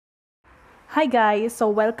Hi guys,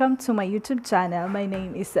 so welcome to my YouTube channel. My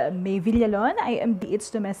name is May Villalon. I am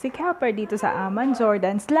DH Domestic Helper dito sa Aman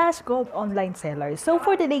Jordan / Gold Online Seller. So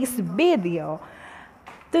for today's video,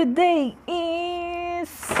 today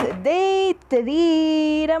is day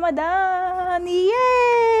 3 Ramadan!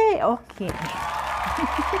 Yay! Okay.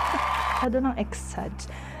 Masyado ng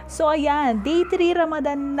exage. So ayan, day 3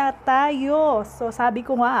 Ramadan na tayo. So sabi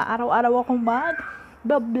ko nga, araw-araw akong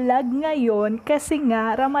vlog ngayon kasi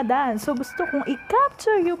nga Ramadan. So gusto kong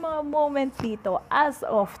i-capture yung mga moment dito. As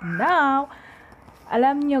of now,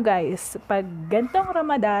 alam nyo guys, pag gantong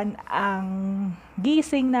Ramadan, ang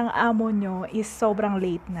gising ng amo nyo is sobrang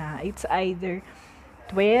late na. It's either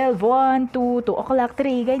 12, 1, 2, 2 o'clock,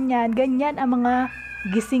 3, ganyan. Ganyan ang mga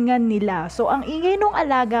gisingan nila. So ang ingay nung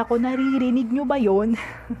alaga ko, naririnig nyo ba yun?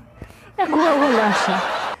 Nagwawala siya.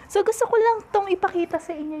 So, gusto ko lang tong ipakita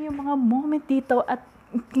sa inyo yung mga moment dito at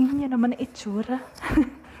tingnan nyo naman na itsura.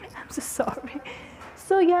 I'm so sorry.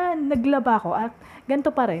 So, yan. Naglaba ko at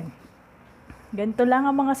ganito pa rin. Ganito lang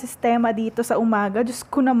ang mga sistema dito sa umaga. Diyos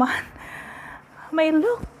ko naman. May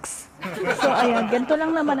looks. So, ayan. Ganito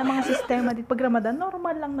lang naman ang mga sistema dito. Pag Ramadan,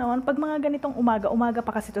 normal lang naman. Pag mga ganitong umaga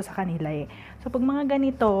pa kasi ito sa kanila eh. So, pag mga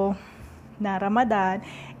ganito na Ramadan,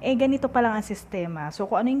 ganito pa lang ang sistema. So,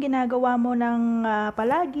 kung ano yung ginagawa mo ng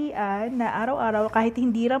palagian na araw-araw, kahit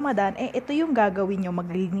hindi Ramadan, ito yung gagawin nyo.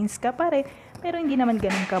 Maglinis ka pa rin, pero hindi naman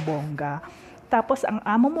ganun kabongga. Tapos, ang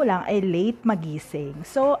amo mo lang ay late magising.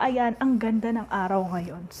 So, ayan, ang ganda ng araw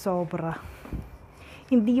ngayon. Sobra.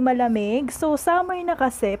 Hindi malamig. So, summer na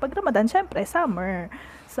kasi. Pag Ramadan, syempre, summer.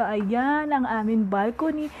 So, ayan, ang aming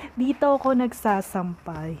balcony. Dito ako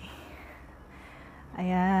nagsasampay.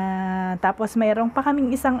 Ayan. Tapos, mayroon pa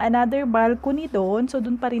kaming isang another balcony doon. So,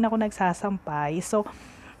 doon pa rin ako nagsasampay. So,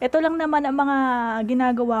 ito lang naman ang mga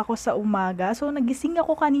ginagawa ko sa umaga. So, nagising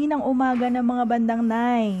ako kaninang umaga ng mga bandang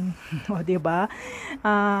 9. O, diba?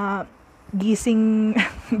 Gising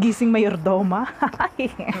mayordoma.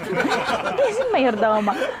 Gising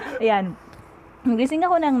mayordoma. Ayan. Gising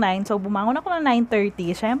ako ng 9. So, bumangon ako ng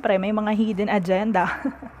 9:30. Siyempre, may mga hidden agenda.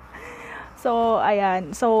 So,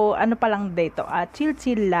 ayan. So, ano pa lang dito?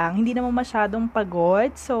 Chill-chill lang. Hindi naman masyadong pagod.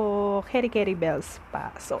 So, carry bells pa.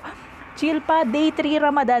 So, chill pa. Day 3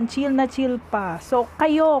 Ramadan. Chill na chill pa. So,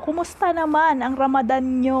 kayo, kumusta naman ang Ramadan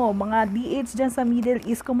nyo? Mga DH dyan sa Middle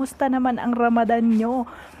East, kumusta naman ang Ramadan nyo?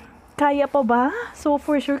 Kaya pa ba? So,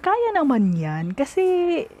 for sure, kaya naman yan.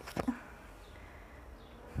 Kasi,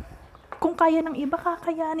 kung kaya ng iba,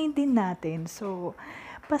 kakayanin din natin. So,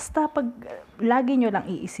 basta pag lagi nyo lang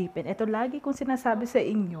iisipin, ito lagi kong sinasabi sa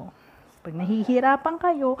inyo, pag nahihirapan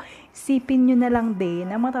kayo, isipin nyo na lang din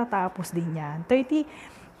na matatapos din yan. 30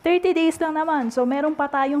 days lang naman. So, meron pa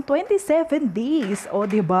tayong 27 days. O,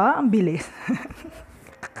 diba? Ang bilis.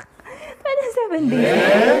 27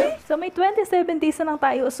 days. So, may 27 days na lang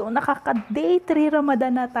tayo. So, nakaka-day 3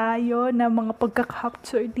 Ramadan na tayo na mga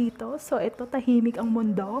pagka-capture dito. So, ito, tahimik ang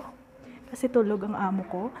mundo. Kasi tulog ang amo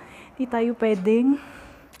ko. Di tayo pwedeng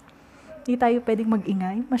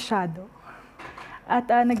mag-ingay masyado. At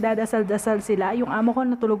nagdadasal-dasal sila. Yung amo ko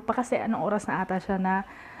natulog pa kasi anong oras na ata siya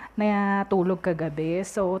na tulog kagabi.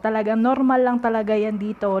 So talagang normal lang talaga yan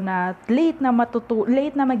dito na late na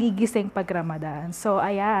magigising pag Ramadan. So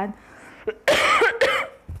ayan.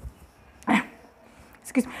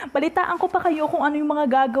 Excuse me. Balitaan ko pa kayo kung ano yung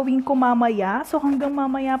mga gagawin ko mamaya. So hanggang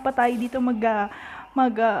mamaya pa tayo dito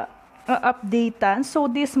updatean. So,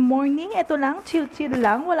 this morning, ito lang, chill-chill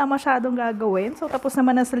lang. Wala masyadong gagawin. So, tapos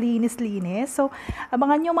naman na sa linis-linis. So,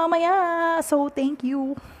 abangan nyo mamaya. So, thank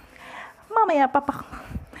you. Mamaya,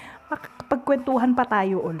 pagkwentuhan pa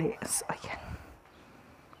tayo ulit. So, ayan.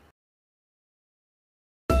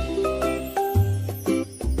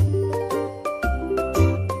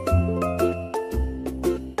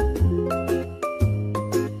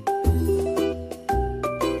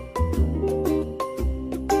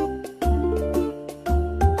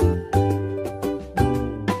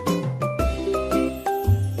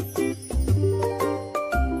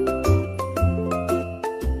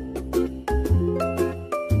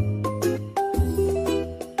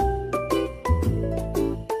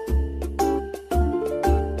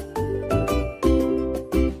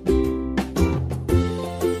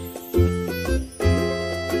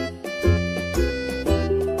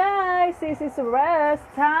 This is rest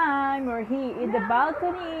time. We're here in the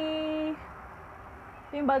balcony.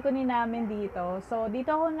 Ito yung balcony namin dito. So,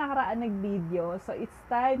 dito ako nakaraan nag-video. So, it's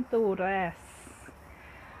time to rest.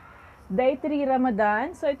 Day 3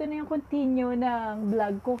 Ramadan. So, ito na yung continue ng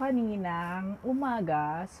vlog ko kaninang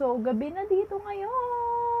umaga. So, gabi na dito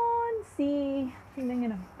ngayon. Tingnan nyo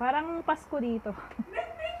na. Parang Pasko dito.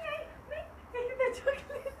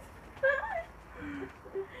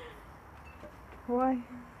 Why?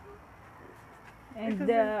 And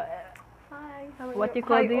Hi, how are what you? you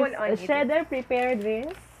call Hi, all this? on it. Cheddar prepared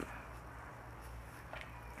this.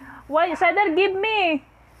 Why? Cheddar, give me!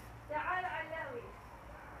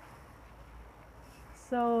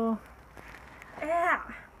 So, Yeah.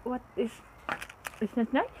 what is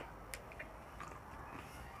that nice?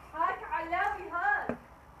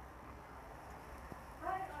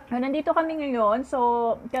 Nandito kami ngayon.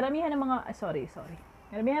 So, karamihan ng mga, sorry.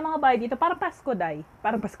 Karamihan ng mga bahay dito, parang Pasko, day.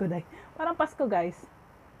 Parang Pasko, guys.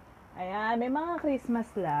 Ayan, may mga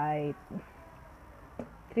Christmas light.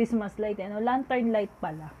 Lantern light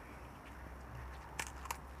pala.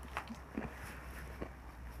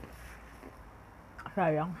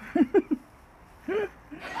 Sayang.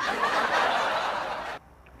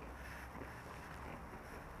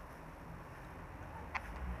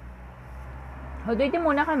 So, dito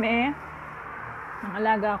muna kami. Ang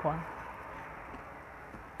alaga ko.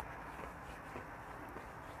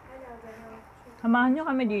 Samahan nyo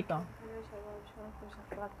kami dito.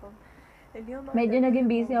 Medyo naging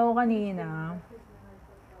busy ako kanina.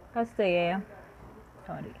 Kasi,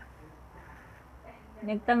 sorry.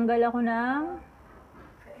 Nagtanggal ako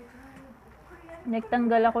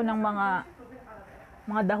ng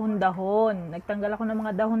mga dahon-dahon.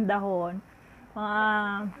 Mga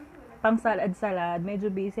pang salad-salad. Medyo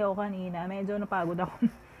busy ako kanina. Medyo napagod ako.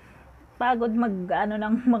 Pagod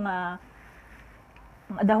ng mga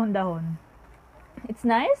dahon-dahon. It's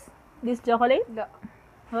nice? This chocolate? No,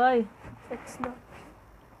 Hoy. it's not.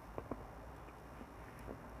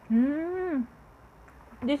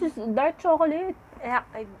 This is dark chocolate. Yeah,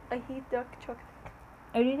 I hate dark chocolate.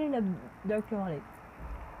 I really love dark chocolate.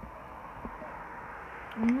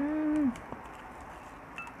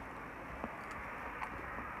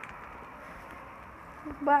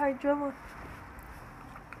 Bahay drama.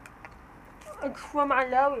 It's from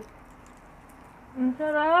Alawi. Ang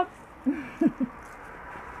sarap.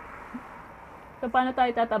 So, paano tayo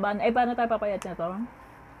tataban? Paano tayo papayat na to?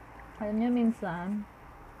 Alam niyo, minsan,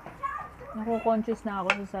 naku-conscious na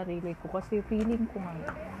ako sa sarili ko kasi feeling ko nga.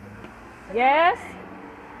 Yes?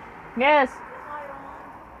 Yes?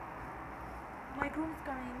 My room's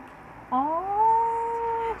coming.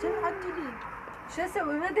 Oh! شو عدلي؟ شو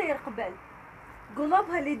اسوي؟ ماذا يقبل؟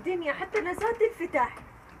 قلبها للدنيا حتى نزات الفتاح.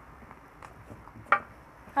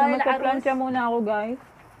 So, magpa-plancha muna ako, guys.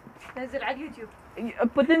 نزل على اليوتيوب.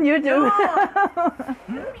 Put in YouTube.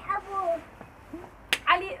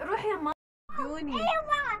 علي روحي يا ماما. دوني.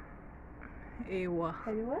 Ewa.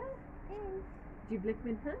 حلوة؟ جيب لك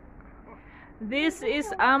منها؟ This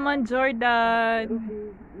is Aman Jordan.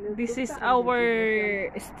 This is our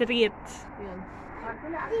street.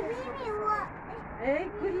 ايه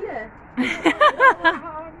كله.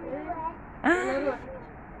 يلا روح.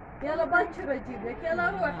 يلا باكر اجيب لك.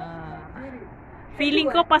 يلا روح.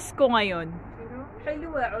 Feeling ko Pasko ngayon.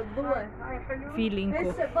 حلوة عضوة. Feeling ko.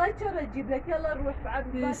 هسه باكر اجيب لك. يلا روح بعد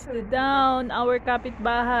This باكر. down. Our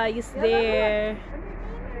kapitbahay is there.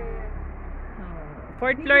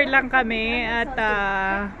 Fourth floor lang kami at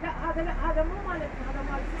لا هذا مو مالك هذا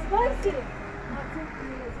مالك سبايسي.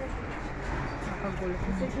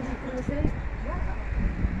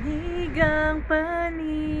 Higang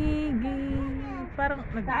panigid. Parang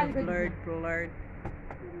nag-blurred.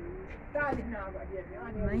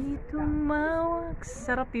 May tumawag.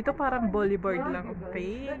 Sarap dito, parang boulevard lang ang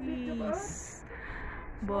face.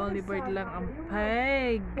 Boulevard lang ang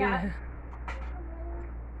peg.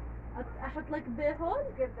 احط لك بيهون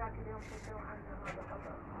كيف ذاك اليوم فتوا عنا هذا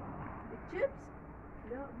خطا الشيبس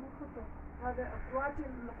لا مو خطا هذا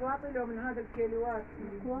اخواتي لو من هذا الكيلوات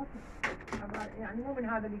اخواتي يعني مو من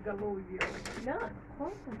هذا اللي يقلوه ويبيعوه لا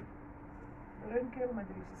اخواتي برنجل ما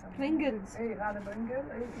ادري شو اسمه برنجلز اي هذا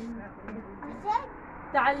برنجل اي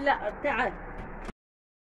تعال لا تعال